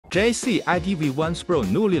JICD V1S Pro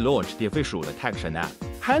newly launched the official detection app.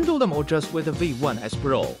 Handle them all just with the V1S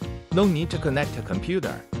Pro. No need to connect a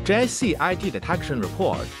computer. JICD detection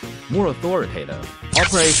report. More authoritative.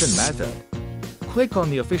 Operation method. Click on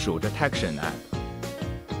the official detection app.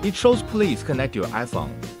 It shows please connect your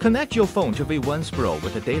iPhone. Connect your phone to V1S Pro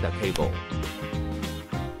with a data cable.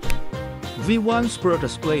 V1S Pro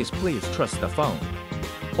displays please trust the phone.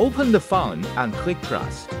 Open the phone and click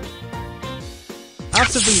trust.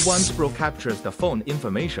 After V1S Pro captures the phone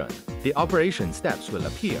information, the operation steps will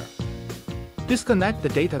appear. Disconnect the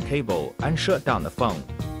data cable and shut down the phone.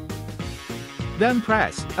 Then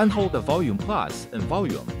press and hold the volume plus and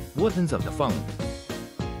volume buttons of the phone.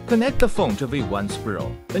 Connect the phone to V1S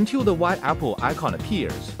Pro until the white Apple icon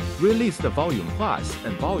appears. Release the volume plus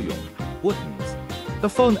and volume buttons. The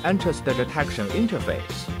phone enters the detection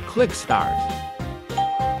interface. Click Start.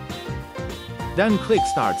 Then click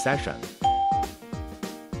Start Session.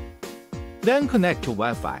 Then connect to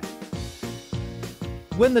Wi-Fi.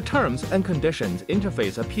 When the Terms and Conditions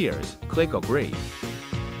interface appears, click Agree.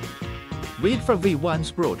 Wait for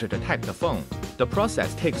V1S Pro to detect the phone. The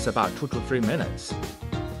process takes about 2 to 3 minutes.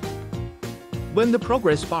 When the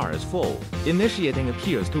progress bar is full, initiating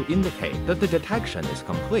appears to indicate that the detection is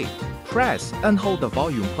complete. Press and hold the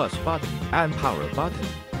volume plus button and power button.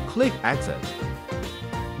 Click Exit.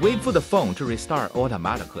 Wait for the phone to restart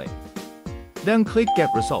automatically. Then click Get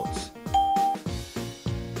Results.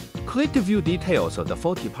 Click to view details of the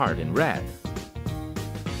faulty part in red.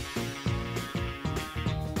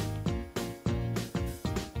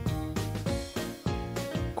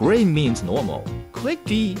 Green means normal. Click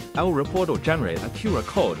D. Our report will generate a QR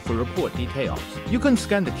code for report details. You can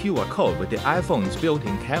scan the QR code with the iPhone's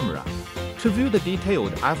built-in camera to view the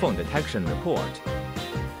detailed iPhone detection report.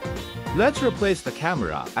 Let's replace the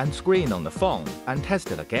camera and screen on the phone and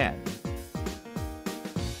test it again.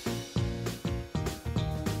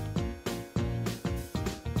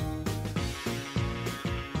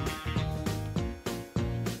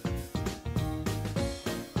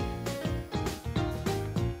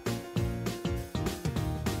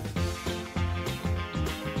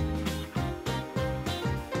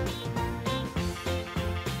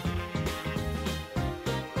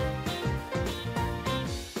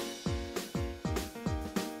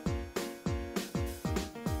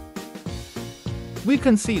 We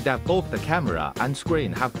can see that both the camera and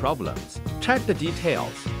screen have problems. Check the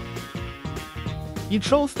details. It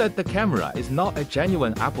shows that the camera is not a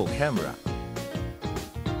genuine Apple camera.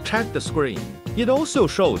 Check the screen. It also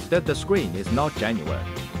shows that the screen is not genuine.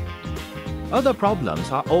 Other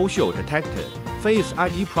problems are also detected. Face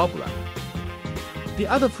ID problem. The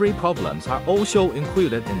other 3 problems are also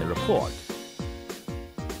included in the report.